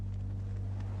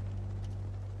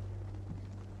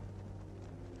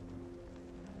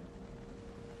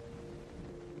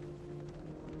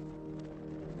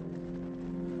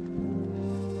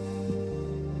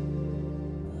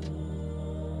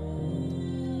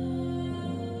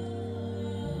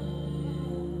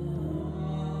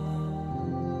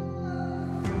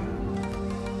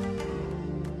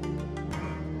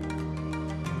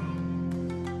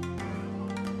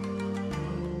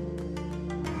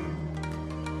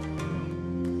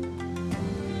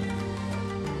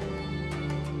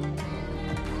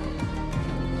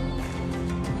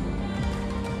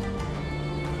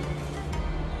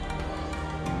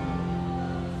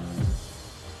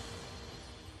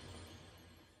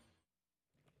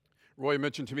Roy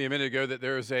mentioned to me a minute ago that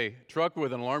there is a truck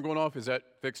with an alarm going off. Is that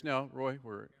fixed now, Roy?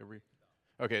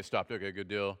 Okay, it stopped. Okay, good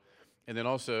deal. And then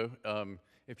also,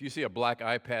 if you see a black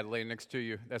iPad laying next to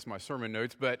you, that's my sermon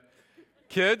notes. But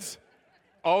kids,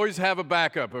 always have a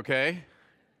backup, okay?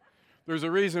 There's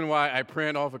a reason why I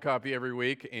print off a copy every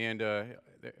week. And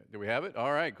do we have it?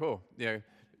 All right, cool. Yeah. Do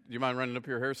you mind running up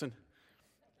here, Harrison?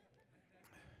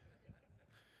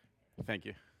 Thank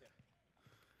you.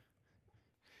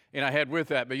 And I had with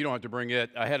that, but you don't have to bring it,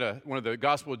 I had one of the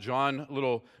Gospel of John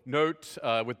little notes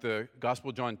with the Gospel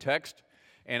of John text,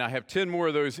 and I have 10 more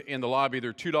of those in the lobby.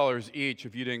 They're $2 each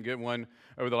if you didn't get one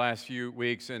over the last few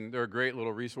weeks, and they're a great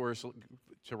little resource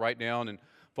to write down and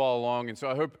follow along. And so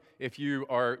I hope if you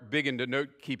are big into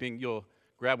note-keeping, you'll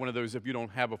grab one of those if you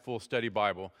don't have a full study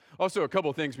Bible. Also, a couple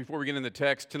of things before we get into the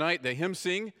text. Tonight, the hymn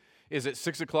sing is at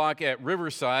 6 o'clock at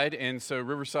Riverside, and so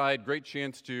Riverside, great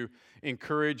chance to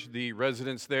encourage the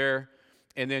residents there.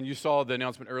 And then you saw the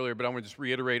announcement earlier, but I want to just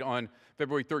reiterate, on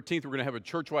February 13th, we're going to have a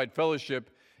church-wide fellowship,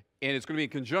 and it's going to be in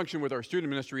conjunction with our student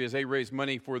ministry as they raise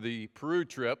money for the Peru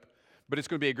trip. But it's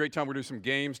going to be a great time. We're going to do some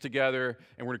games together,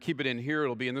 and we're going to keep it in here.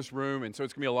 It'll be in this room, and so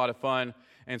it's going to be a lot of fun.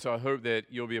 And so I hope that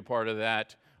you'll be a part of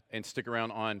that and stick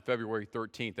around on February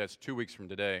 13th. That's 2 weeks from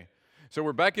today. So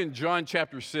we're back in John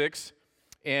chapter 6.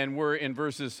 And we're in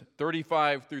verses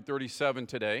 35 through 37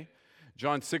 today.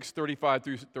 John 6, 35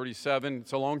 through 37.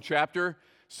 It's a long chapter.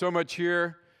 So much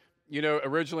here. You know,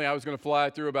 originally I was going to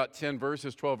fly through about 10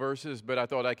 verses, 12 verses, but I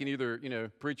thought I can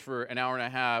either, preach for an hour and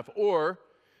a half, or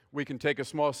we can take a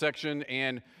small section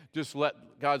and just let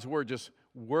God's word just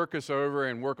work us over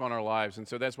and work on our lives. And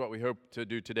so that's what we hope to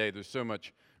do today. There's so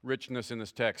much richness in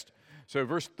this text. So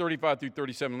verse 35 through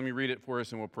 37, let me read it for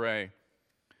us and we'll pray.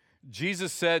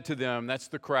 Jesus said to them, that's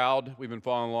the crowd, we've been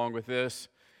following along with this,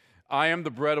 I am the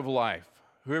bread of life.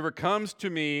 Whoever comes to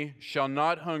me shall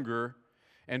not hunger,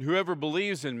 and whoever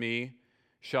believes in me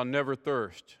shall never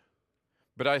thirst.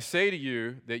 But I say to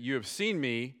you that you have seen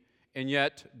me, and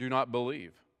yet do not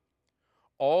believe.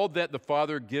 All that the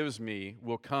Father gives me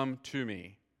will come to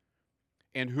me,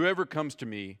 and whoever comes to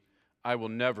me, I will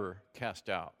never cast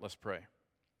out. Let's pray.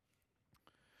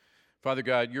 Father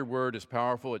God, your word is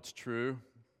powerful, it's true.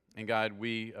 And God,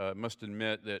 we must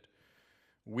admit that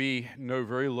we know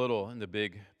very little in the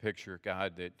big picture,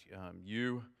 God, that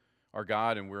you are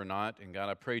God and we're not. And God,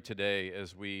 I pray today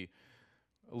as we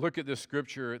look at this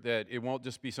scripture that it won't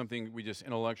just be something we just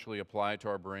intellectually apply to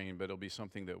our brain, but it'll be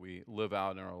something that we live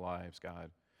out in our lives,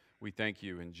 God. We thank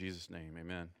you in Jesus' name,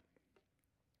 amen.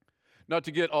 Not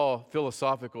to get all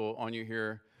philosophical on you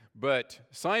here, but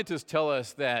scientists tell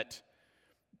us that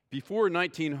before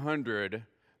 1900,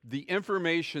 the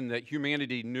information that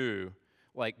humanity knew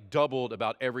doubled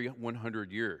about every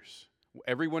 100 years.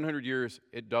 Every 100 years,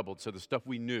 it doubled, so the stuff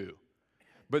we knew.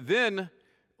 But then,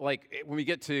 when we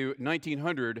get to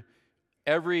 1900,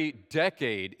 every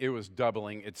decade, it was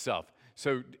doubling itself.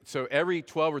 So every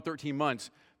 12 or 13 months,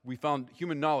 we found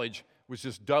human knowledge was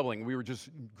just doubling. We were just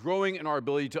growing in our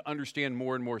ability to understand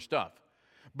more and more stuff.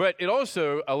 But it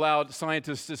also allowed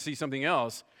scientists to see something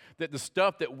else, that the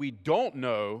stuff that we don't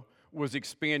know was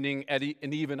expanding at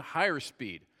an even higher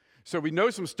speed. So we know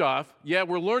some stuff, yeah,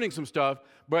 we're learning some stuff,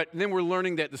 but then we're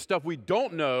learning that the stuff we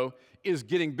don't know is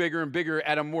getting bigger and bigger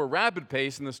at a more rapid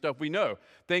pace than the stuff we know.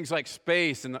 Things like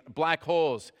space and black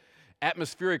holes,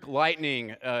 atmospheric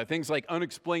lightning, things like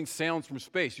unexplained sounds from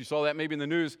space. You saw that maybe in the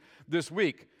news this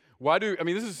week.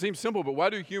 This seems simple, but why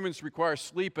do humans require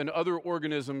sleep and other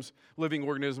living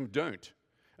organisms don't?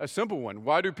 A simple one.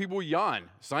 Why do people yawn?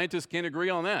 Scientists can't agree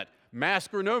on that.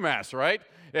 Mask or no mask, right?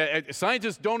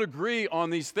 Scientists don't agree on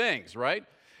these things, right?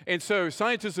 And so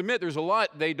scientists admit there's a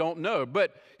lot they don't know.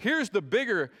 But here's the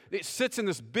bigger, it sits in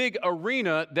this big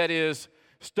arena that is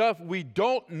stuff we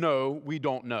don't know,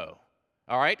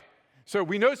 all right? So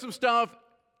we know some stuff,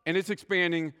 and it's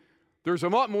expanding. There's a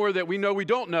lot more that we know we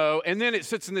don't know, and then it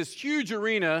sits in this huge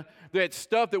arena that's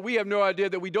stuff that we have no idea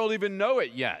that we don't even know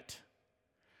it yet.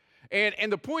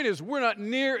 And the point is, we're not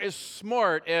near as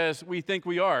smart as we think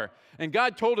we are. And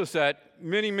God told us that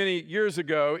many, many years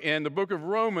ago in the book of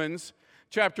Romans,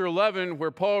 chapter 11,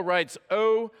 where Paul writes,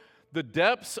 "Oh, the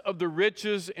depths of the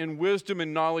riches and wisdom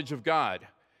and knowledge of God.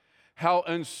 How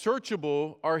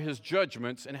unsearchable are his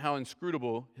judgments and how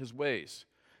inscrutable his ways.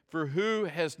 For who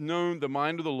has known the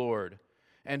mind of the Lord,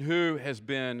 and who has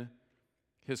been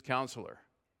his counselor?"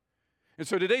 And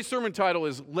so today's sermon title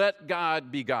is Let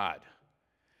God Be God.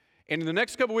 And in the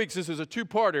next couple weeks, this is a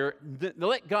two-parter,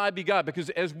 let God be God, because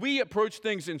as we approach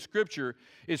things in Scripture,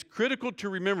 it's critical to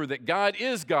remember that God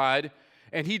is God,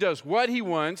 and he does what he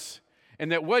wants,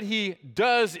 and that what he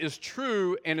does is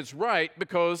true and it's right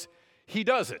because he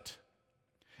does it.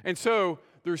 And so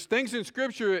there's things in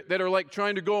Scripture that are like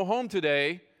trying to go home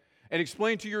today and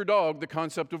explain to your dog the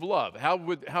concept of love. How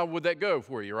would that go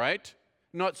for you, right?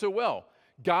 Not so well.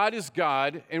 God is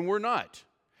God, and we're not.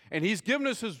 And He's given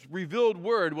us His revealed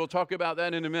word. We'll talk about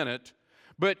that in a minute.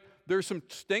 But there's some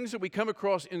things that we come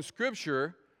across in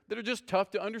Scripture that are just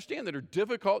tough to understand, that are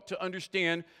difficult to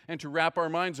understand and to wrap our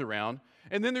minds around.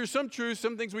 And then there's some truths,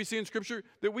 some things we see in Scripture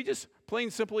that we just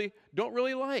plain simply don't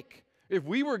really like. If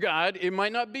we were God, it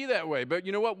might not be that way. But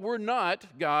you know what? We're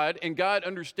not God, and God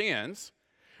understands.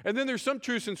 And then there's some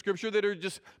truths in Scripture that are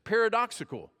just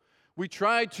paradoxical. We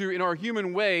try to, in our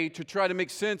human way, to try to make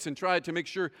sense and try to make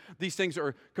sure these things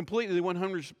are completely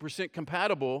 100%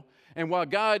 compatible. And while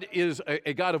God is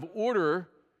a God of order,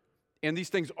 and these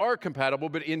things are compatible,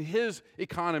 but in His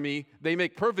economy, they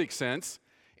make perfect sense.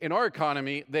 In our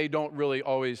economy, they don't really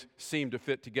always seem to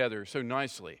fit together so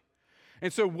nicely.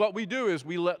 And so what we do is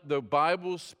we let the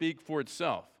Bible speak for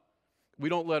itself. We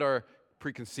don't let our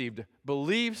preconceived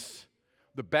beliefs,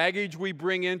 the baggage we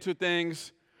bring into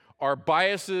things, our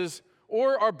biases,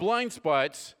 or our blind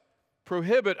spots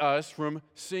prohibit us from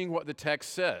seeing what the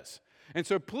text says. And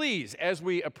so please, as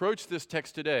we approach this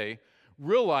text today,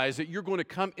 realize that you're going to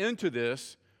come into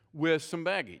this with some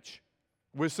baggage,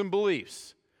 with some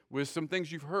beliefs, with some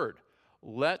things you've heard.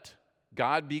 Let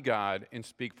God be God and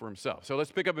speak for Himself. So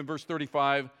let's pick up in verse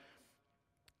 35.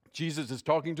 Jesus is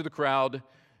talking to the crowd,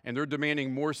 and they're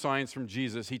demanding more signs from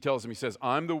Jesus. He tells them, He says,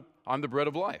 I'm the bread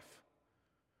of life.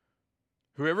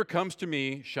 Whoever comes to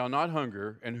me shall not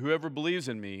hunger, and whoever believes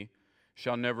in me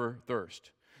shall never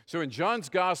thirst. So in John's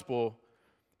gospel,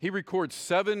 he records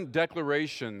 7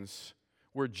 declarations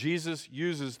where Jesus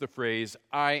uses the phrase,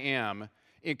 I am,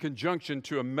 in conjunction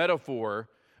to a metaphor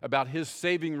about His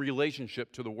saving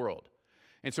relationship to the world.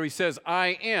 And so He says,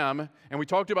 I am, and we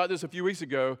talked about this a few weeks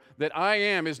ago, that I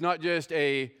am is not just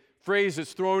a phrase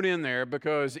that's thrown in there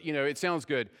because, it sounds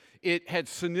good. It had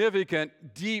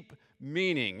significant, deep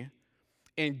meaning.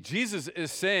 And Jesus is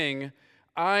saying,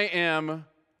 I am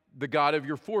the God of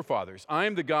your forefathers. I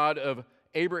am the God of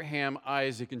Abraham,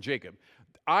 Isaac, and Jacob.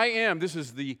 I am, this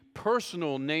is the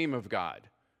personal name of God.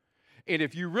 And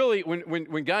if you really,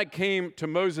 when God came to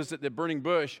Moses at the burning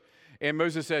bush, and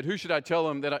Moses said, who should I tell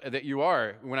them that you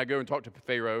are when I go and talk to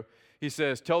Pharaoh? He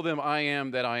says, tell them I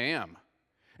am that I am.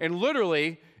 And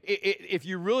literally, if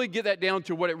you really get that down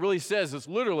to what it really says, it's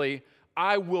literally,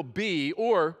 I will be,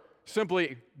 or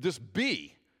simply just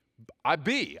be. I'm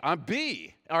be.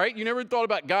 All right? You never thought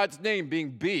about God's name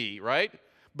being be, right?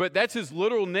 But that's His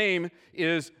literal name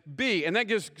is be. And that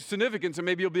gives significance, and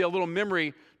maybe it'll be a little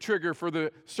memory trigger for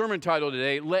the sermon title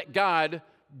today, Let God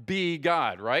Be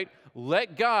God, right?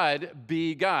 Let God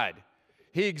be God.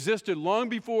 He existed long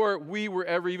before we were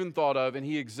ever even thought of, and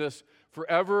He exists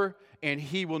forever, and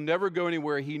He will never go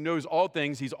anywhere. He knows all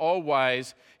things. He's all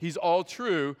wise. He's all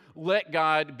true. Let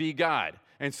God be God.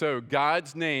 And so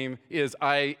God's name is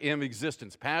I am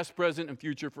existence, past, present, and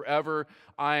future, forever.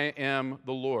 I am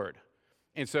the Lord.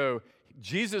 And so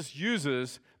Jesus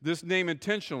uses this name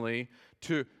intentionally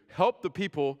to help the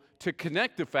people to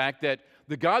connect the fact that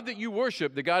the God that you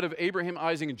worship, the God of Abraham,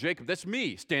 Isaac, and Jacob, that's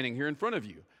me standing here in front of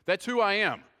you. That's who I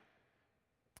am.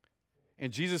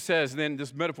 And Jesus says, then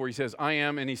this metaphor, He says, I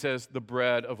am, and He says, the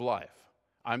bread of life.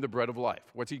 I'm the bread of life.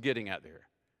 What's He getting at there?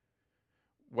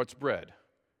 What's bread?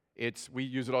 We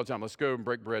use it all the time. Let's go and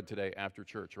break bread today after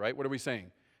church, right? What are we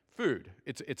saying? Food.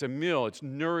 It's a meal. It's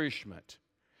nourishment.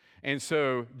 And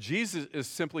so Jesus is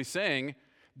simply saying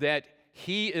that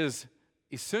He is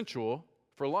essential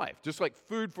for life. Just like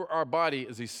food for our body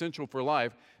is essential for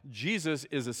life, Jesus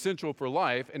is essential for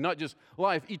life, and not just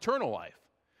life, eternal life.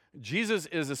 Jesus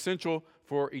is essential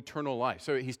for eternal life.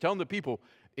 So He's telling the people,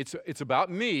 it's about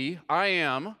me, I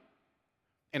am,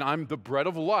 and I'm the bread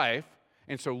of life.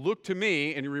 And so look to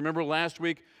me, and you remember last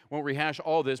week, won't rehash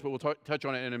all this, but we'll touch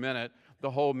on it in a minute, the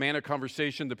whole manna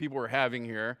conversation the people were having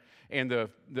here, and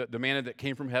the manna that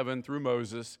came from heaven through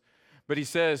Moses. But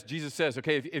Jesus says,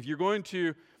 okay, if you're going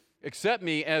to accept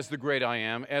me as the great I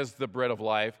am, as the bread of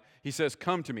life, He says,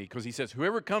 come to me, because He says,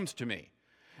 whoever comes to me.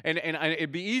 And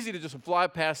it'd be easy to just fly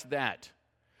past that.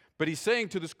 But He's saying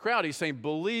to this crowd, He's saying,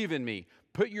 believe in me,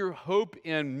 put your hope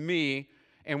in me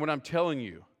and what I'm telling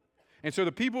you. And so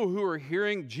the people who are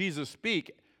hearing Jesus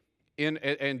speak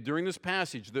and during this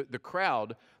passage, the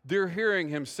crowd, they're hearing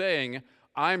Him saying,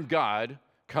 I'm God,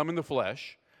 come in the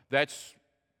flesh. That's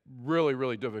really,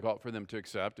 really difficult for them to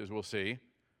accept, as we'll see.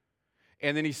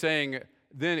 And then He's saying,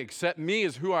 then accept me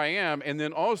as who I am, and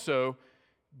then also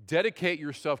dedicate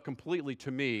yourself completely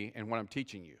to me and what I'm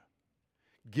teaching you.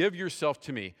 Give yourself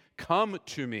to me. Come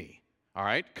to me. All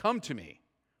right? Come to me.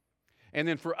 And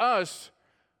then for us,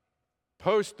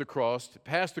 post the cross,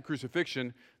 past the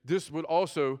crucifixion, this would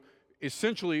also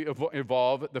essentially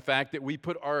involve the fact that we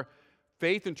put our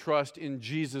faith and trust in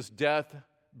Jesus' death,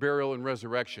 burial, and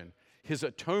resurrection, his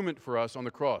atonement for us on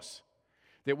the cross,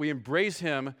 that we embrace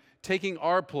him taking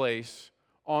our place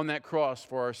on that cross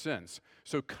for our sins.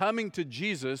 So coming to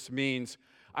Jesus means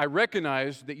I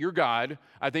recognize that you're God.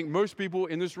 I think most people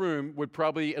in this room would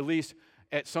probably, at least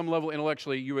at some level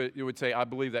intellectually, you would say, I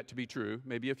believe that to be true,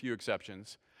 maybe a few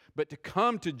exceptions. But to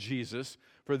come to Jesus,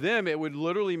 for them, it would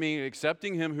literally mean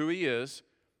accepting him who he is,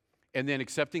 and then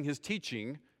accepting his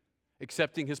teaching,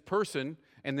 accepting his person,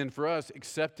 and then for us,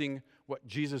 accepting what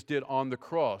Jesus did on the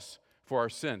cross for our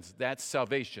sins. That's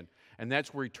salvation. And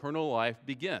that's where eternal life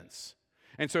begins.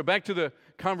 And so back to the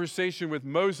conversation with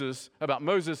Moses, about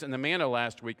Moses and the manna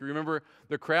last week. Remember,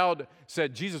 the crowd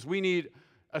said, Jesus, we need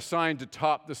a sign to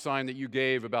top the sign that you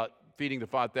gave about feeding the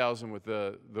 5,000 with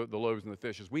the loaves and the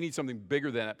fishes. We need something bigger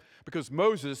than that. Because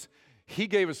Moses, he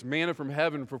gave us manna from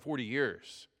heaven for 40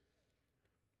 years.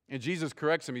 And Jesus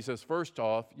corrects him. He says, first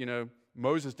off,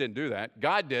 Moses didn't do that.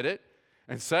 God did it.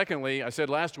 And secondly, I said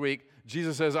last week,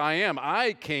 Jesus says,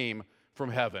 I came from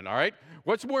heaven, all right?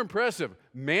 What's more impressive,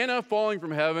 manna falling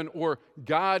from heaven or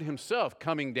God himself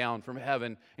coming down from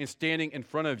heaven and standing in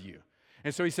front of you?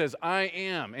 And so he says, I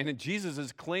am. And Jesus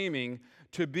is claiming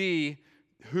to be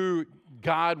who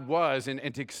God was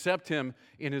and to accept him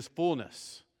in his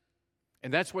fullness.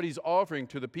 And that's what he's offering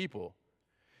to the people.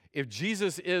 If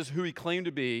Jesus is who he claimed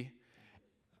to be,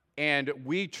 and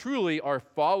we truly are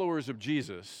followers of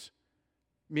Jesus,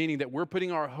 meaning that we're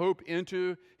putting our hope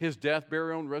into his death,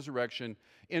 burial, and resurrection,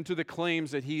 into the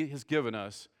claims that he has given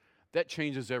us, that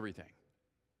changes everything.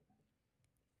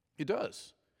 It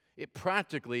does. It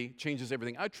practically changes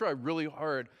everything. I try really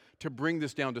hard to bring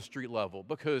this down to street level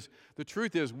because the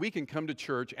truth is we can come to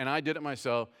church, and I did it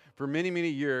myself for many, many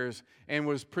years and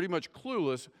was pretty much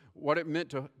clueless what it meant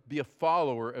to be a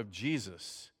follower of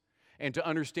Jesus and to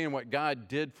understand what God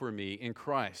did for me in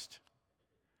Christ.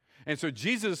 And so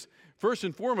Jesus, first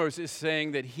and foremost, is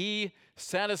saying that he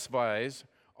satisfies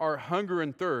our hunger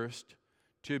and thirst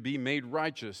to be made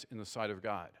righteous in the sight of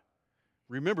God.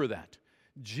 Remember that.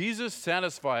 Jesus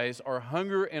satisfies our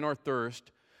hunger and our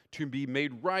thirst to be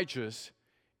made righteous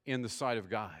in the sight of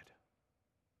God.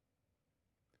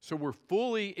 So we're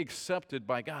fully accepted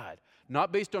by God,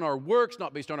 not based on our works,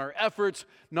 not based on our efforts,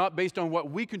 not based on what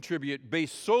we contribute,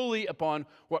 based solely upon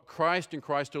what Christ and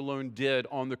Christ alone did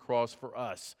on the cross for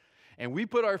us. And we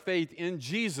put our faith in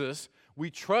Jesus, we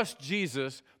trust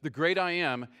Jesus, the great I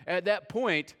am. At that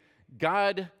point,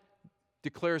 God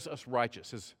declares us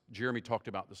righteous, as Jeremy talked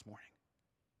about this morning.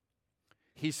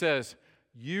 He says,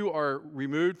 you are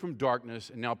removed from darkness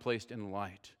and now placed in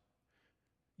light.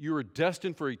 You are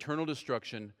destined for eternal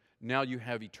destruction. Now you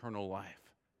have eternal life.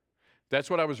 That's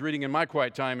what I was reading in my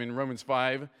quiet time in Romans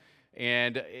 5.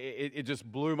 And it just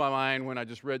blew my mind when I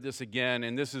just read this again.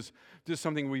 And this is just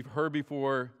something we've heard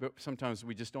before, but sometimes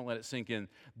we just don't let it sink in.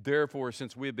 Therefore,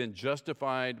 since we have been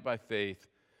justified by faith,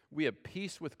 we have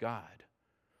peace with God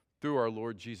through our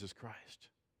Lord Jesus Christ.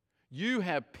 You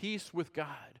have peace with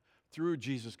God through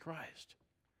Jesus Christ.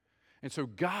 And so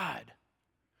God,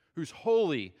 who's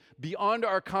holy, beyond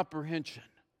our comprehension,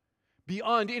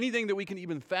 beyond anything that we can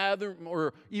even fathom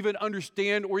or even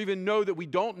understand or even know that we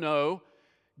don't know,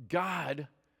 God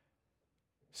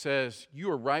says, you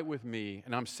are right with me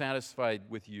and I'm satisfied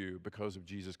with you because of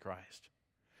Jesus Christ.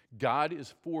 God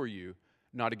is for you,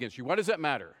 not against you. Why does that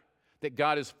matter? That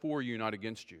God is for you, not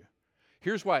against you.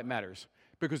 Here's why it matters.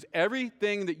 Because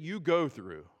everything that you go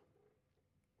through,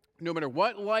 no matter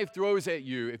what life throws at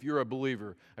you, if you're a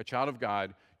believer, a child of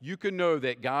God, you can know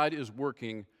that God is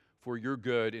working for your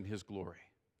good in his glory.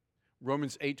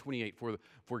 Romans 8:28,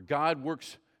 for God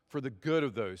works for the good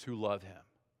of those who love him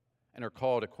and are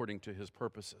called according to his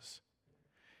purposes.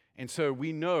 And so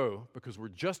we know, because we're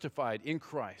justified in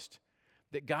Christ,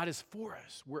 that God is for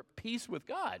us. We're at peace with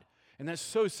God. And that's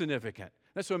so significant.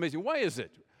 That's so amazing. Why is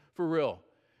it? For real.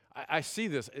 I see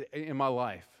this in my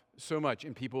life so much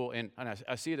in people, and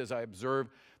I see it as I observe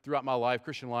throughout my life,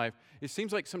 Christian life. It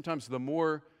seems like sometimes the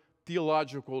more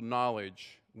theological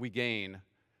knowledge we gain,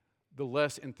 the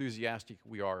less enthusiastic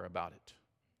we are about it.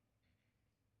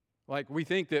 Like we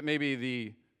think that maybe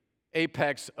the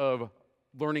apex of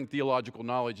learning theological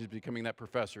knowledge is becoming that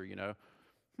professor,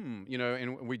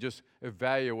 and we just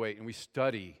evaluate and we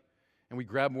study and we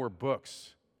grab more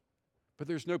books. But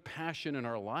there's no passion in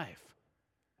our life.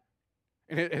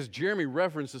 And as Jeremy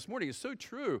referenced this morning, it's so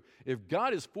true. If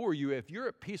God is for you, if you're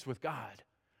at peace with God,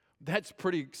 that's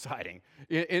pretty exciting.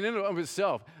 And in and of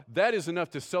itself, that is enough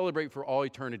to celebrate for all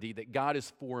eternity that God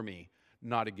is for me,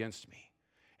 not against me.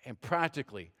 And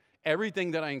practically,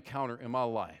 Everything that I encounter in my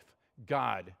life,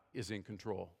 God is in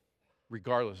control,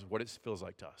 regardless of what it feels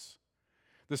like to us.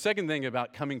 The second thing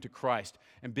about coming to Christ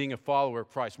and being a follower of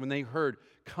Christ, when they heard,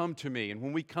 come to me, and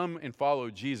when we come and follow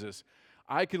Jesus,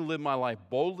 I can live my life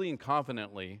boldly and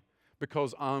confidently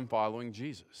because I'm following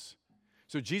Jesus.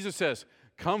 So Jesus says,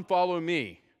 come follow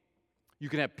me. You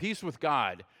can have peace with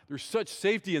God. There's such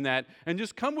safety in that. And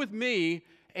just come with me,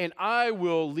 and I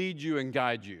will lead you and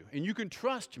guide you. And you can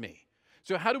trust me.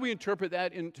 So how do we interpret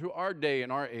that into our day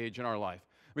and our age and our life?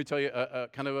 Let me tell you a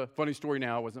kind of a funny story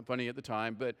now. It wasn't funny at the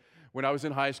time, but when I was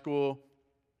in high school,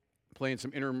 playing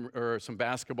some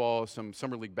basketball, some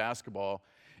summer league basketball,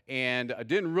 and I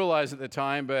didn't realize at the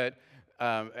time, but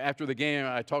after the game,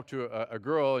 I talked to a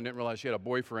girl and didn't realize she had a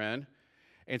boyfriend.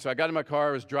 And so I got in my car,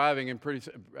 I was driving, and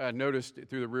I noticed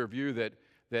through the rear view that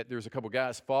there's a couple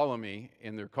guys following me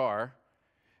in their car.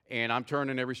 And I'm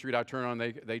turning every street I turn on,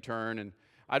 they turn. And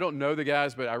I don't know the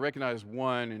guys, but I recognize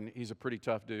one, and he's a pretty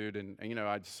tough dude. And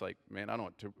I just like, man, I don't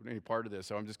want to any part of this,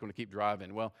 so I'm just going to keep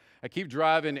driving. Well, I keep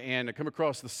driving, and I come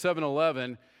across the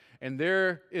 7-Eleven, and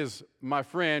there is my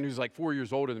friend who's like 4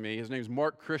 years older than me. His name's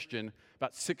Mark Christian,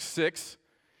 about 6'6",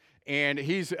 and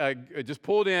he's just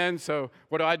pulled in. So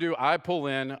what do? I pull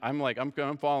in. I'm like,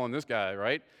 I'm following this guy,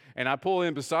 right? And I pull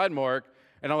in beside Mark,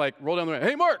 and I like roll down the road.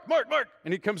 Hey, Mark!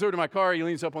 And he comes over to my car. He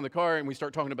leans up on the car, and we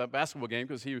start talking about basketball game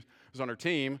because he was on our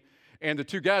team. And the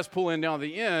two guys pull in down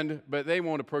the end, but they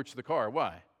won't approach the car.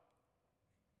 Why?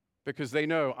 Because they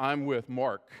know I'm with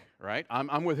Mark, right?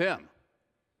 I'm with him.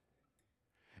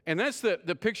 And that's the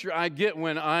picture I get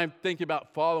when I'm thinking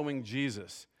about following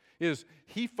Jesus, is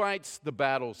he fights the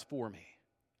battles for me.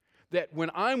 That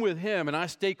when I'm with him and I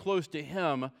stay close to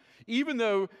him, even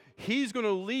though he's going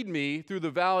to lead me through the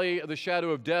valley of the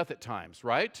shadow of death at times,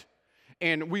 right?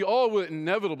 And we all will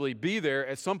inevitably be there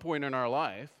at some point in our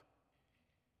life,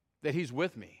 that he's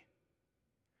with me.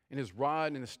 And his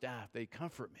rod and his staff, they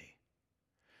comfort me.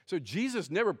 So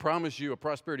Jesus never promised you a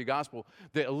prosperity gospel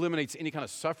that eliminates any kind of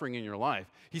suffering in your life.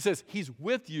 He says he's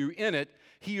with you in it.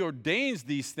 He ordains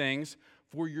these things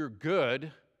for your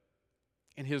good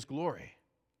and his glory.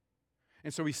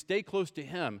 And so we stay close to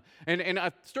him. And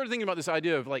I started thinking about this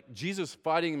idea of like Jesus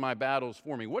fighting my battles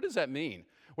for me. What does that mean?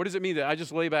 What does it mean that I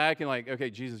just lay back and like, okay,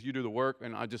 Jesus, you do the work,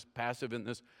 and I'm just passive in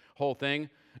this whole thing?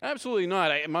 Absolutely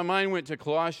not. My mind went to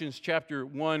Colossians chapter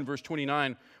 1, verse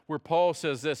 29, where Paul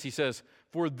says this. He says,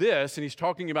 for this, and he's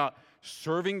talking about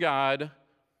serving God,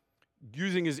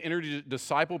 using his energy to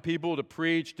disciple people, to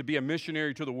preach, to be a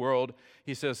missionary to the world.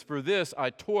 He says, for this I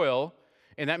toil,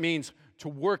 and that means to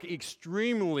work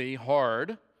extremely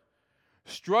hard,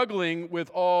 struggling with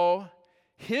all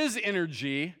his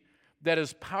energy that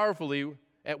is powerfully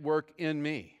at work in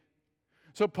me.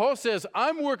 So Paul says,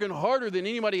 I'm working harder than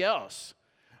anybody else.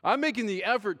 I'm making the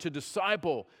effort to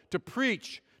disciple, to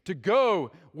preach, to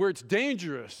go where it's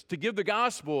dangerous, to give the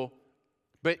gospel.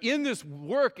 But in this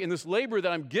work, in this labor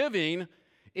that I'm giving,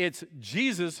 it's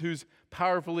Jesus who's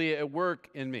powerfully at work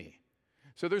in me.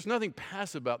 So there's nothing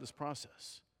passive about this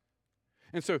process.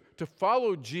 And so to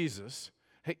follow Jesus,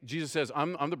 hey, Jesus says,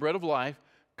 I'm the bread of life.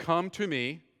 Come to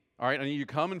me. All right, I need you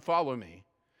to come and follow me.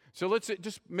 So let's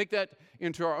just make that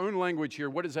into our own language here.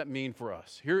 What does that mean for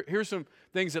us? Here's some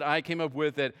things that I came up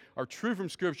with that are true from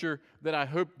Scripture that I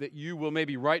hope that you will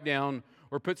maybe write down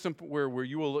or put somewhere where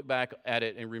you will look back at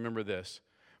it and remember this.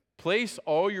 Place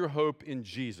all your hope in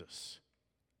Jesus,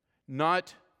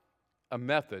 not a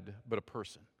method, but a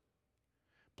person.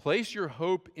 Place your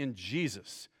hope in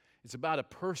Jesus. It's about a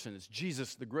person. It's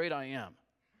Jesus, the great I am.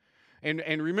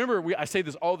 And remember, I say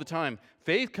this all the time.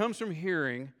 Faith comes from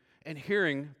hearing, and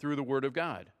hearing through the Word of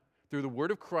God. Through the Word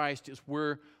of Christ is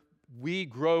where we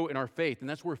grow in our faith. And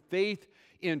that's where faith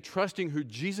in trusting who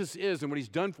Jesus is and what he's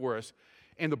done for us,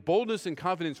 and the boldness and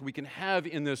confidence we can have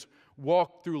in this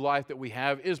walk through life that we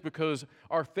have, is because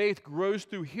our faith grows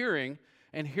through hearing,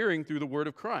 and hearing through the Word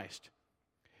of Christ.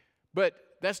 But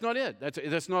that's not it.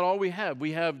 That's not all we have.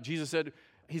 Jesus said,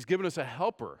 he's given us a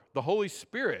helper, the Holy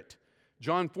Spirit.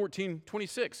 John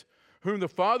 14:26. Whom the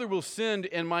Father will send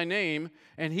in my name,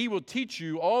 and he will teach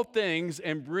you all things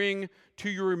and bring to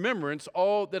your remembrance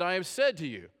all that I have said to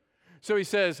you. So he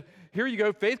says, here you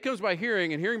go, faith comes by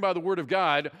hearing, and hearing by the Word of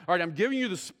God. All right, I'm giving you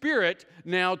the Spirit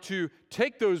now to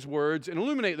take those words and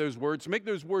illuminate those words, make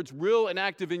those words real and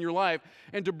active in your life,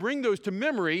 and to bring those to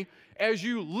memory as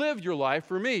you live your life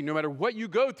for me. No matter what you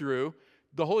go through,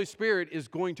 the Holy Spirit is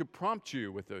going to prompt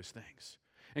you with those things.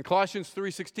 In Colossians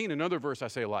 3:16, another verse I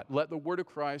say a lot, let the word of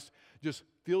Christ just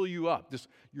fill you up.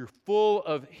 You're full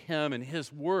of him and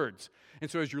his words. And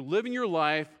so as you're living your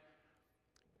life,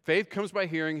 Faith comes by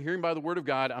hearing, hearing by the word of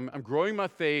God. I'm growing my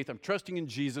faith. I'm trusting in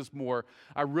Jesus more.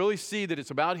 I really see that it's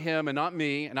about him and not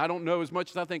me, and I don't know as much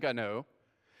as I think I know.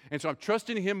 And so I'm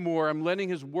trusting him more. I'm letting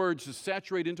his words just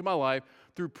saturate into my life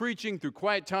through preaching, through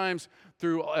quiet times,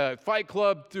 through Fight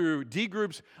Club, through D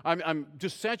groups. I'm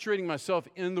just saturating myself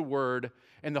in the word,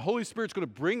 and the Holy Spirit's going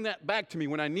to bring that back to me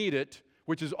when I need it,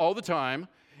 which is all the time,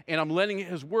 and I'm letting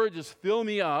his word just fill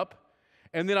me up,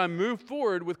 and then I move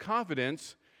forward with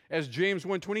confidence, as James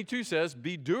 1:22 says,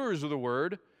 be doers of the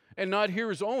word and not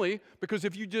hearers only, because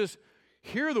if you just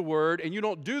hear the word and you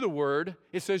don't do the word,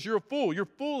 it says you're a fool. You're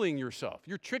fooling yourself.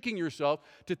 You're tricking yourself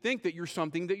to think that you're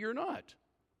something that you're not.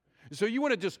 So you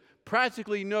want to just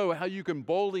practically know how you can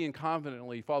boldly and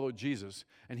confidently follow Jesus,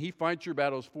 and he fights your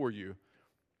battles for you.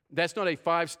 That's not a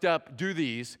 5-step, do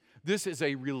these. This is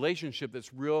a relationship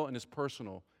that's real and it's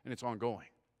personal and it's ongoing.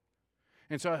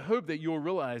 And so I hope that you'll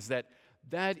realize that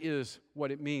that is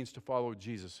what it means to follow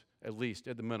Jesus, at least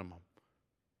at the minimum.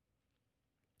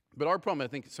 But our problem, I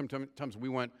think, sometimes we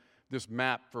want this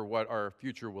map for what our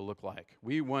future will look like.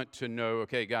 We want to know,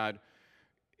 okay, God,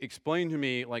 explain to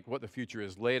me like what the future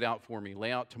is. Lay it out for me.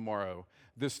 Lay out tomorrow.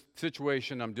 This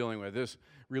situation I'm dealing with, this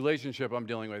relationship I'm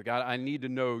dealing with. God, I need to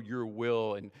know your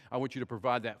will, and I want you to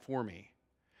provide that for me.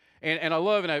 And I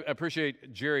love and I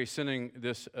appreciate Jerry sending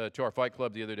this to our Fight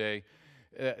Club the other day.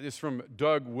 This is from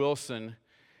Doug Wilson,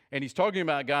 and he's talking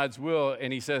about God's will,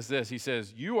 and he says this. He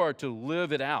says, you are to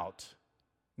live it out,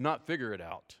 not figure it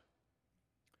out.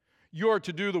 You are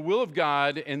to do the will of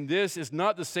God, and this is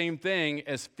not the same thing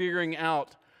as figuring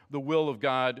out the will of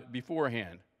God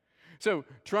beforehand. So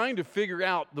trying to figure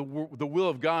out the will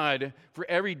of God for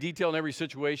every detail and every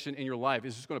situation in your life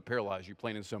is just going to paralyze you,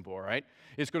 plain and simple, all right?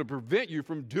 It's going to prevent you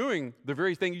from doing the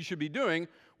very thing you should be doing,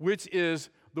 which is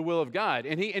the will of God.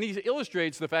 And he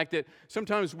illustrates the fact that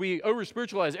sometimes we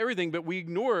over-spiritualize everything, but we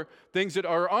ignore things that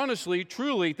are honestly,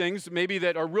 truly things maybe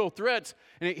that are real threats.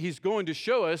 And he's going to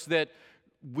show us that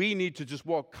we need to just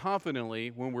walk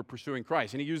confidently when we're pursuing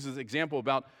Christ. And he uses an example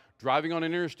about driving on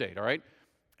an interstate, all right?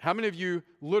 How many of you,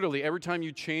 literally, every time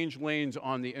you change lanes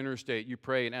on the interstate, you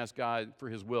pray and ask God for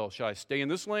his will? Should I stay in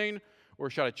this lane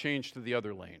or should I change to the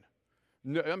other lane?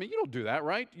 No, I mean, you don't do that,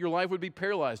 right? Your life would be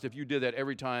paralyzed if you did that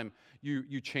every time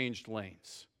you changed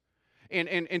lanes.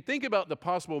 And think about the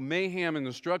possible mayhem and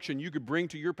destruction you could bring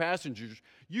to your passengers.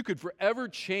 You could forever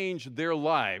change their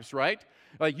lives, right?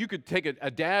 Like you could take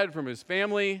a dad from his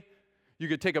family. You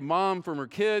could take a mom from her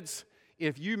kids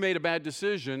if you made a bad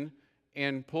decision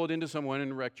and pulled into someone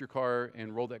and wrecked your car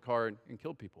and rolled that car and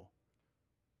killed people.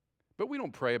 But we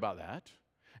don't pray about that.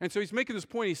 And so he's making this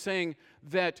point. He's saying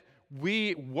that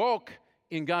we walk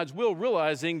in God's will,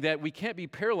 realizing that we can't be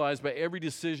paralyzed by every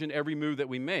decision, every move that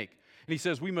we make. And he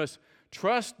says we must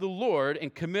trust the Lord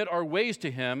and commit our ways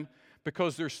to him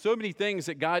because there's so many things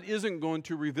that God isn't going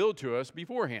to reveal to us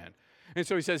beforehand. And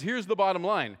so he says, here's the bottom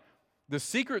line. The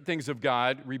secret things of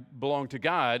God belong to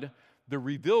God. The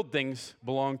revealed things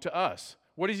belong to us.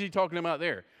 What is he talking about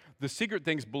there? The secret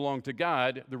things belong to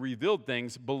God. The revealed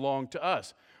things belong to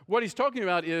us. What he's talking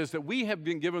about is that we have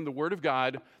been given the Word of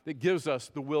God that gives us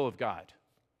the will of God.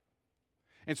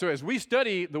 And so as we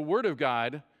study the Word of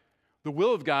God, the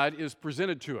will of God is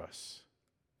presented to us.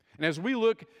 And as we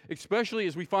look, especially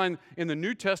as we find in the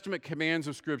New Testament commands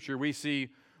of Scripture, we see,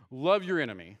 love your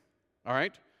enemy, all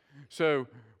right? So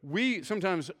we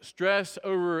sometimes stress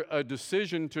over a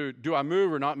decision to, do I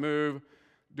move or not move?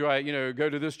 Do I, go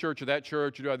to this church or that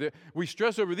church? Or we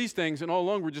stress over these things, and all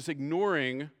along we're just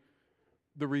ignoring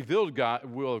the revealed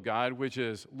will of God, which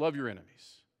is love your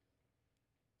enemies.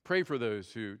 Pray for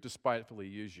those who despitefully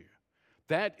use you.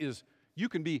 That is, you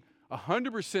can be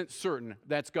 100% certain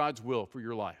that's God's will for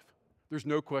your life. There's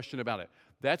no question about it.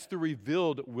 That's the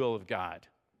revealed will of God.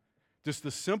 Just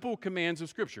the simple commands of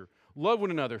Scripture. Love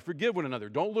one another, forgive one another.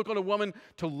 Don't look on a woman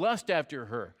to lust after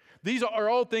her. These are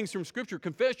all things from Scripture.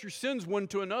 Confess your sins one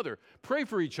to another. Pray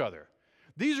for each other.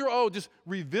 These are all just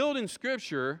revealed in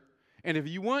Scripture, and if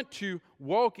you want to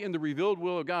walk in the revealed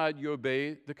will of God, you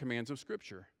obey the commands of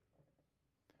Scripture.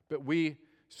 But we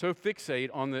so fixate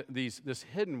on this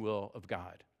hidden will of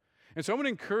God. And so I'm going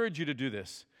to encourage you to do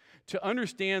this, to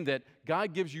understand that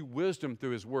God gives you wisdom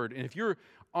through His Word. And if you're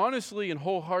honestly and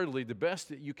wholeheartedly the best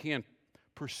that you can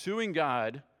pursuing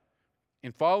God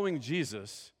and following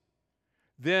Jesus,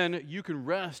 then you can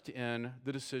rest in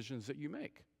the decisions that you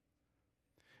make.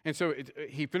 And so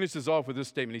he finishes off with this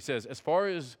statement. He says, as far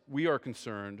as we are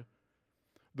concerned,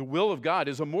 the will of God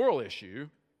is a moral issue,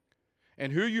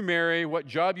 and who you marry, what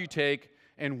job you take,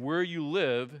 and where you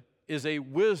live is a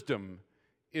wisdom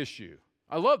issue.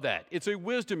 I love that. It's a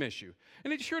wisdom issue.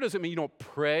 And it sure doesn't mean you don't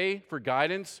pray for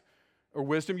guidance or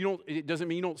wisdom. It doesn't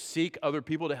mean you don't seek other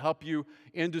people to help you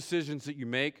in decisions that you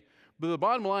make. But the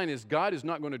bottom line is God is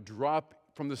not going to drop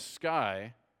from the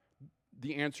sky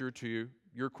the answer to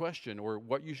your question or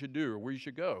what you should do or where you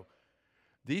should go.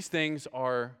 These things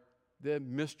are the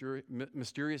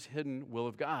mysterious hidden will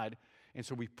of God. And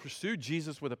so we pursue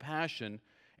Jesus with a passion,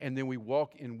 and then we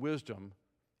walk in wisdom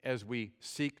as we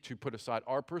seek to put aside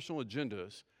our personal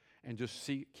agendas and just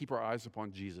keep our eyes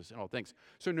upon Jesus and all things.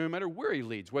 So no matter where he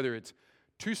leads, whether it's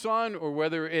Tucson or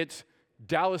whether it's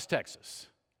Dallas, Texas,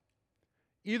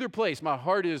 either place, my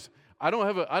heart is, I don't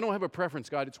have a preference,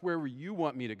 God. It's wherever you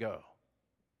want me to go.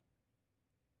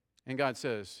 And God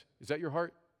says, is that your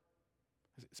heart?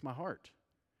 It's my heart.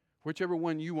 Whichever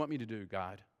one you want me to do,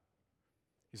 God.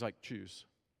 He's like, choose.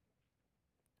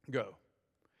 Go.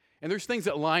 And there's things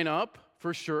that line up,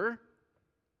 for sure.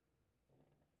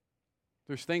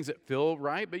 There's things that feel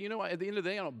right, but at the end of the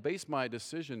day, I don't base my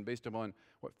decision based upon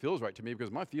what feels right to me,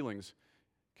 because my feelings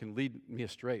can lead me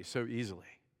astray so easily.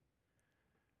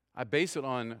 I base it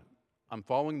on, I'm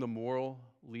following the moral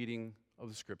leading of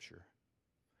the Scripture,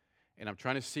 and I'm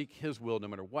trying to seek His will no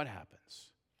matter what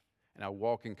happens, and I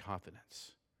walk in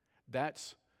confidence.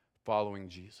 That's following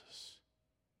Jesus.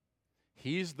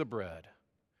 He's the bread.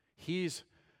 He's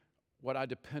what I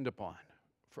depend upon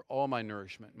for all my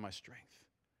nourishment and my strength.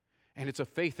 And it's a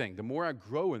faith thing. The more I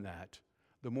grow in that,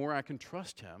 the more I can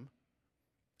trust Him,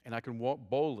 and I can walk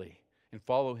boldly and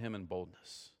follow Him in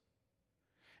boldness.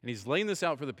 And He's laying this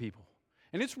out for the people.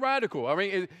 And it's radical. I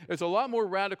mean, it's a lot more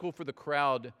radical for the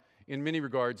crowd in many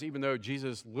regards, even though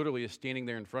Jesus literally is standing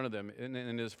there in front of them, and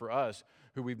it is for us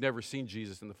who we've never seen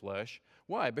Jesus in the flesh.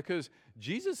 Why? Because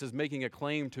Jesus is making a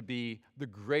claim to be the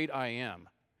great I am.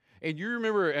 And you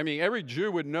remember, every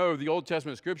Jew would know the Old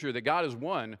Testament Scripture that God is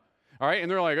one. All right, and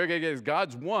they're like, okay, if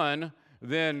God's one,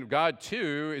 then God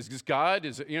too is just God.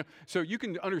 So you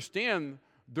can understand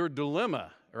their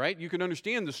dilemma, right? You can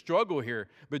understand the struggle here,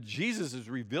 but Jesus is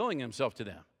revealing Himself to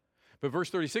them. But verse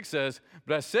 36 says,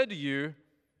 but I said to you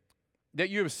that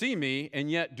you have seen me and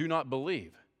yet do not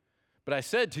believe. But I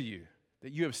said to you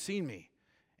that you have seen me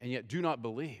and yet do not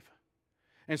believe.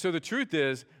 And so the truth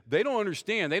is, they don't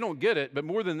understand, they don't get it, but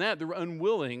more than that, they're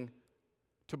unwilling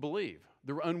to believe.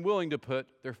 They're unwilling to put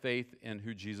their faith in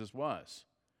who Jesus was.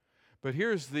 But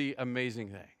here's the amazing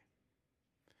thing.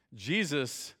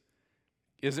 Jesus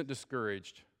isn't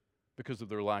discouraged because of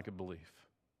their lack of belief.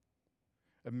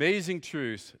 Amazing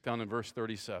truths found in verse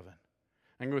 37.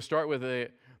 I'm going to start with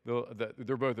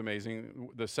they're both amazing,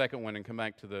 the second one, and come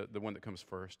back to the one that comes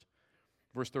first.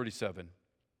 Verse 37.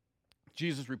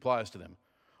 Jesus replies to them,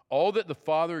 all that the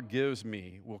Father gives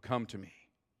me will come to me.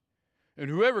 And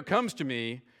whoever comes to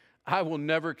me, I will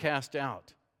never cast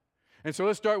out. And so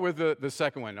let's start with the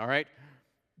second one, all right?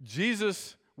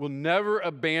 Jesus will never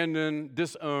abandon,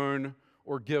 disown,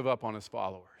 or give up on His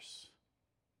followers.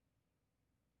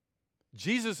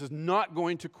 Jesus is not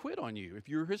going to quit on you if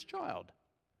you're His child.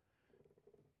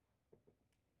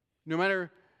 No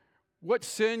matter what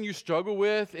sin you struggle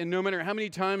with, and no matter how many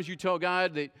times you tell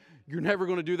God that you're never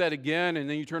going to do that again, and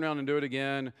then you turn around and do it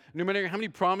again. No matter how many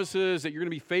promises that you're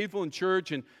going to be faithful in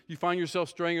church and you find yourself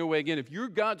straying away again, if you're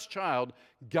God's child,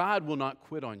 God will not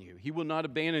quit on you. He will not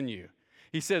abandon you.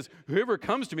 He says, whoever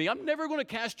comes to me, I'm never going to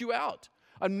cast you out.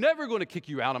 I'm never going to kick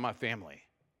you out of my family.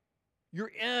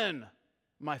 You're in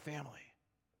my family.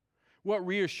 What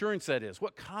reassurance that is,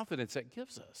 what confidence that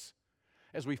gives us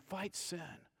as we fight sin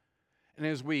and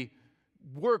as we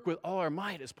work with all our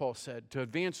might, as Paul said, to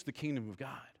advance the kingdom of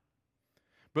God.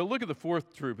 But look at the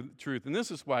fourth truth, and this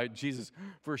is why Jesus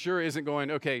for sure isn't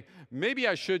going, okay, maybe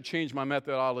I should change my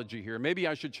methodology here. Maybe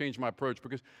I should change my approach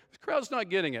because the crowd's not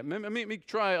getting it. Maybe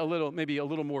try maybe a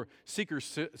little more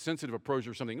seeker-sensitive approach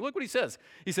or something. Look what He says.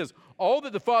 He says, all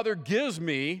that the Father gives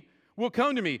me will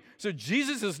come to me. So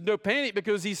Jesus is no panic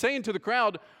because He's saying to the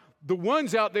crowd, the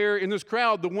ones out there in this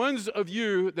crowd, the ones of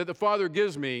you that the Father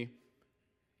gives me,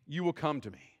 you will come to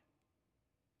me.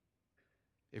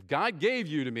 If God gave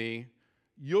you to me,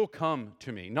 you'll come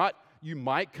to me. Not you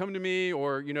might come to me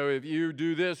or, if you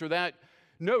do this or that.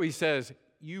 No, He says,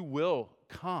 you will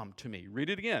come to me.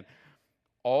 Read it again.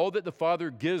 All that the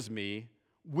Father gives me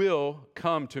will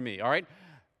come to me. All right?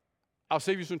 I'll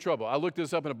save you some trouble. I looked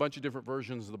this up in a bunch of different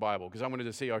versions of the Bible because I wanted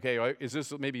to see, okay, is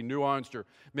this maybe nuanced or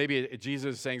maybe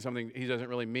Jesus is saying something He doesn't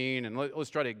really mean? And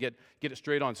let's try to get it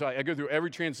straight on. So I go through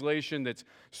every translation that's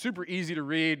super easy to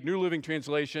read. New Living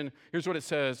Translation. Here's what it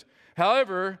says.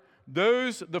 However,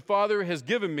 those the Father has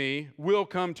given me will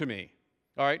come to me.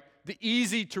 All right? The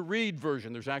easy to read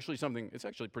version. There's actually something, it's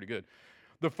actually pretty good.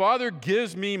 The Father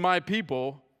gives me my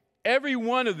people. Every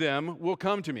one of them will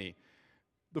come to me.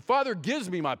 The Father gives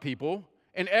me my people,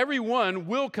 and everyone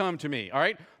will come to me. All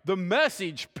right? The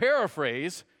Message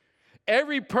paraphrase,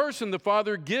 every person the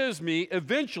Father gives me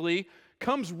eventually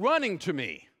comes running to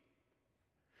me.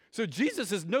 So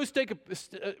Jesus has no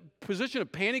position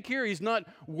of panic here. He's not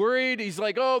worried. He's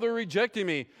like, oh, they're rejecting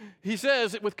me. He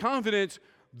says with confidence,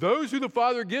 those who the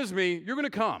Father gives me, you're going to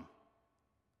come.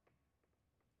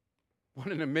 What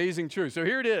an amazing truth. So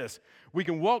here it is. We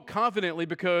can walk confidently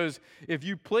because if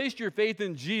you placed your faith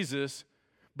in Jesus,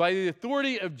 by the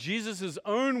authority of Jesus'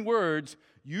 own words,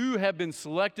 you have been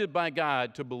selected by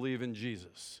God to believe in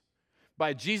Jesus.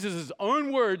 By Jesus'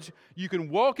 own words, you can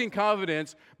walk in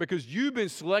confidence because you've been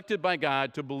selected by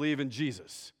God to believe in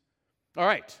Jesus. All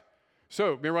right.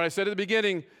 So, remember what I said at the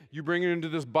beginning? You bring it into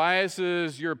this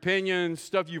biases, your opinions,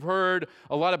 stuff you've heard,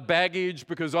 a lot of baggage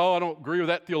because, I don't agree with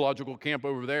that theological camp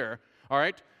over there. All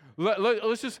right?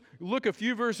 Let's just look a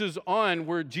few verses on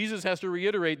where Jesus has to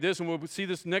reiterate this, and we'll see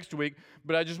this next week,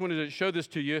 but I just wanted to show this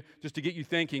to you just to get you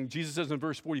thinking. Jesus says in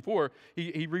verse 44,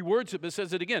 he rewords it, but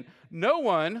says it again. No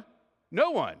one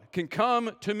can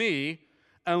come to me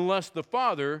unless the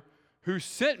Father who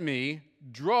sent me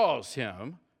draws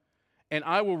him, and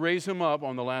I will raise him up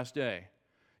on the last day.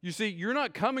 You see, you're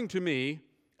not coming to me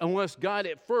unless God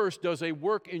at first does a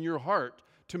work in your heart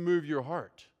to move your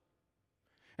heart.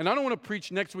 And I don't want to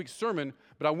preach next week's sermon,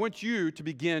 but I want you to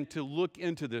begin to look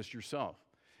into this yourself.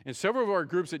 And several of our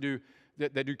groups that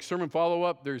do sermon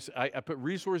follow-up, I put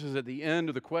resources at the end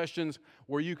of the questions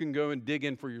where you can go and dig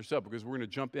in for yourself because we're going to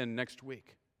jump in next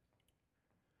week.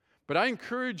 But I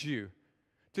encourage you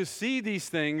to see these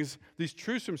things, these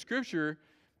truths from Scripture,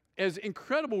 as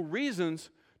incredible reasons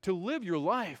to live your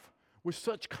life with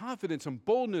such confidence and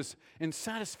boldness and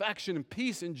satisfaction and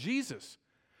peace in Jesus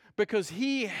because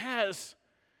He has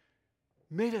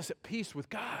made us at peace with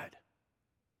God.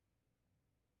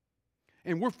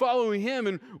 And we're following Him,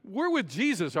 and we're with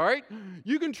Jesus, all right?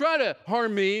 You can try to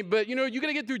harm me, but, you got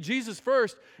to get through Jesus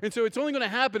first, and so it's only going to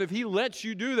happen if He lets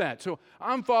you do that. So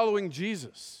I'm following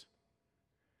Jesus.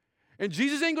 And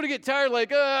Jesus ain't going to get tired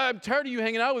like, I'm tired of you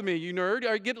hanging out with me, you nerd.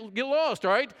 All right, get lost,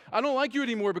 all right? I don't like you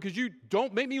anymore because you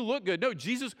don't make me look good. No,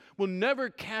 Jesus will never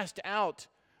cast out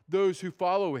those who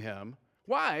follow Him.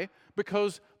 Why?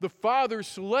 Because the Father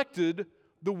selected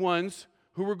the ones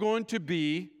who were going to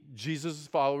be Jesus'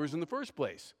 followers in the first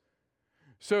place.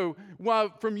 So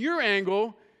while from your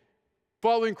angle,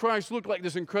 following Christ looked like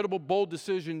this incredible bold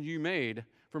decision you made,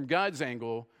 from God's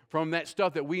angle, from that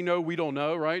stuff that we know we don't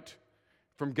know, right?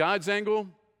 From God's angle,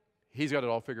 He's got it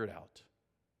all figured out.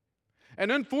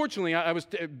 And unfortunately, I was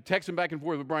texting back and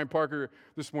forth with Brian Parker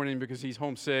this morning because he's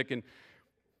homesick, and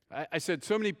I said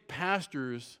so many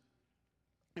pastors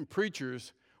and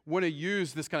preachers want to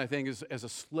use this kind of thing as a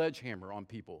sledgehammer on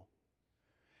people.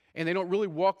 And they don't really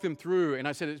walk them through. And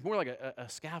I said it's more like a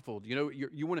scaffold.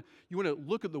 You want to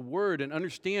look at the Word and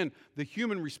understand the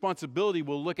human responsibility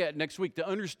we'll look at next week to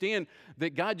understand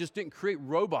that God just didn't create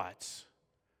robots.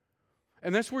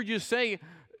 And that's where you say,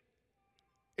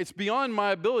 it's beyond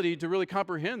my ability to really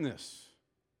comprehend this.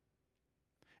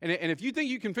 And if you think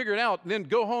you can figure it out, then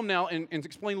go home now and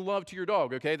explain love to your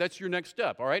dog, okay? That's your next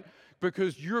step, all right?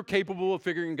 Because you're capable of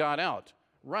figuring God out.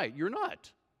 Right, you're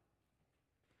not.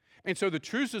 And so the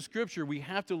truths of Scripture, we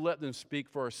have to let them speak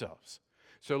for ourselves.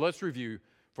 So let's review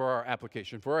for our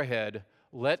application. For our head,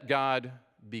 let God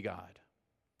be God.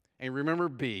 And remember,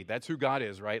 be. That's who God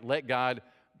is, right? Let God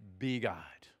be God.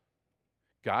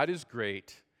 God is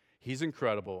great, He's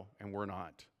incredible, and we're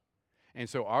not. And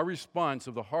so our response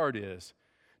of the heart is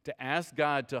to ask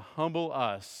God to humble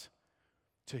us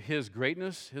to His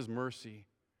greatness, His mercy,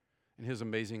 and His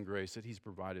amazing grace that He's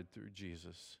provided through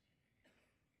Jesus.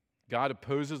 God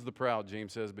opposes the proud,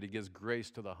 James says, but He gives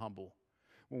grace to the humble.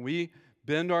 When we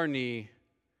bend our knee,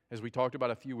 as we talked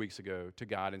about a few weeks ago, to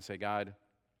God and say, God,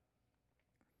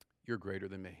 you're greater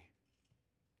than me.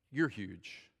 You're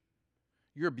huge.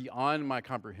 You're beyond my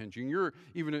comprehension. You're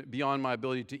even beyond my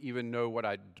ability to even know what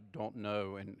I don't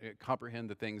know and comprehend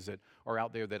the things that are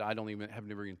out there that I have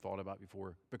never even thought about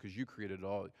before because you created it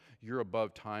all. You're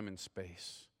above time and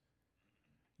space.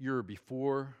 You're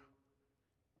before.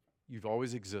 You've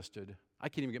always existed. I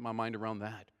can't even get my mind around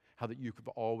that, how that you've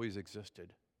always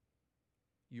existed.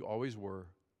 You always were,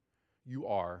 you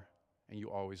are, and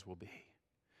you always will be.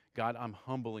 God, I'm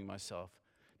humbling myself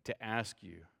to ask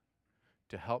you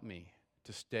to help me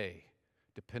to stay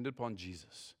dependent upon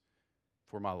Jesus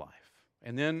for my life.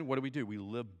 And then what do? We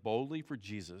live boldly for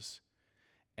Jesus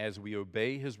as we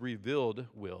obey His revealed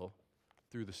will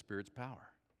through the Spirit's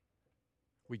power.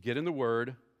 We get in the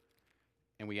Word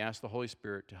and we ask the Holy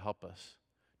Spirit to help us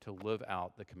to live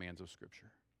out the commands of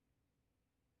Scripture.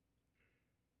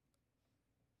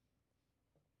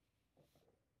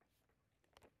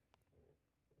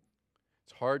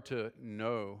 hard to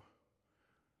know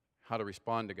how to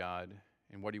respond to God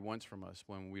and what He wants from us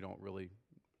when we don't really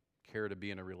care to be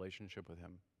in a relationship with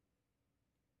Him.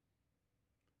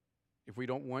 If we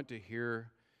don't want to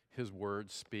hear His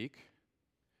words speak,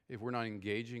 if we're not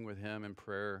engaging with Him in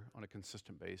prayer on a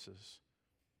consistent basis,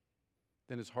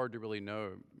 then it's hard to really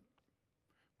know.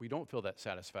 We don't feel that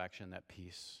satisfaction, that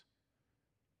peace.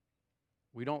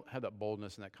 We don't have that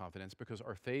boldness and that confidence because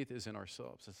our faith is in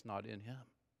ourselves. It's not in Him.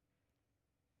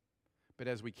 But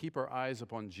as we keep our eyes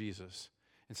upon Jesus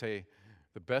and say,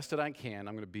 the best that I can,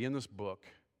 I'm going to be in this book,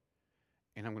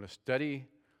 and I'm going to study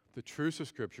the truths of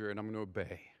Scripture, and I'm going to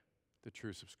obey the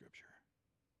truths of Scripture.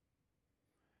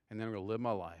 And then I'm going to live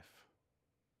my life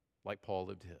like Paul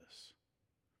lived his.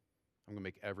 I'm going to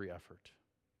make every effort.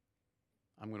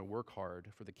 I'm going to work hard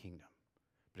for the kingdom.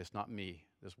 But it's not me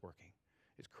that's working.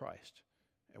 It's Christ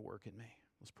at work in me.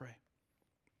 Let's pray.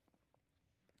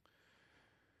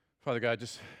 Father God,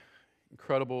 just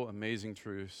incredible, amazing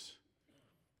truths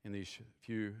in these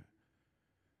few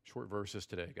short verses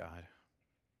today, God.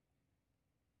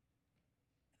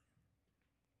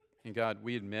 And God,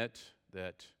 we admit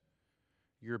that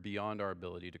you're beyond our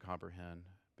ability to comprehend,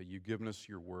 but you've given us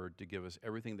your word to give us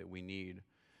everything that we need,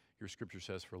 your scripture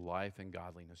says, for life and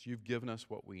godliness. You've given us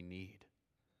what we need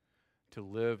to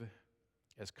live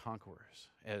as conquerors,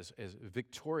 as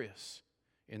victorious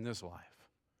in this life,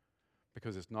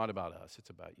 because it's not about us, it's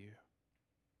about you.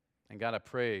 And God, I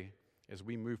pray as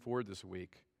we move forward this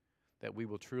week that we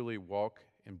will truly walk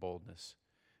in boldness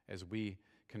as we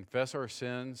confess our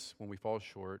sins when we fall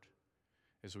short,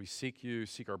 as we seek you,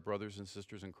 seek our brothers and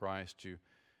sisters in Christ to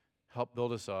help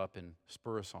build us up and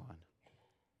spur us on.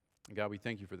 And God, we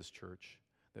thank you for this church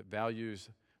that values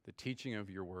the teaching of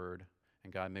your word.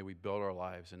 And God, may we build our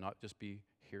lives and not just be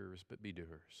hearers, but be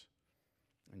doers.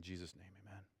 In Jesus' name,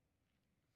 amen.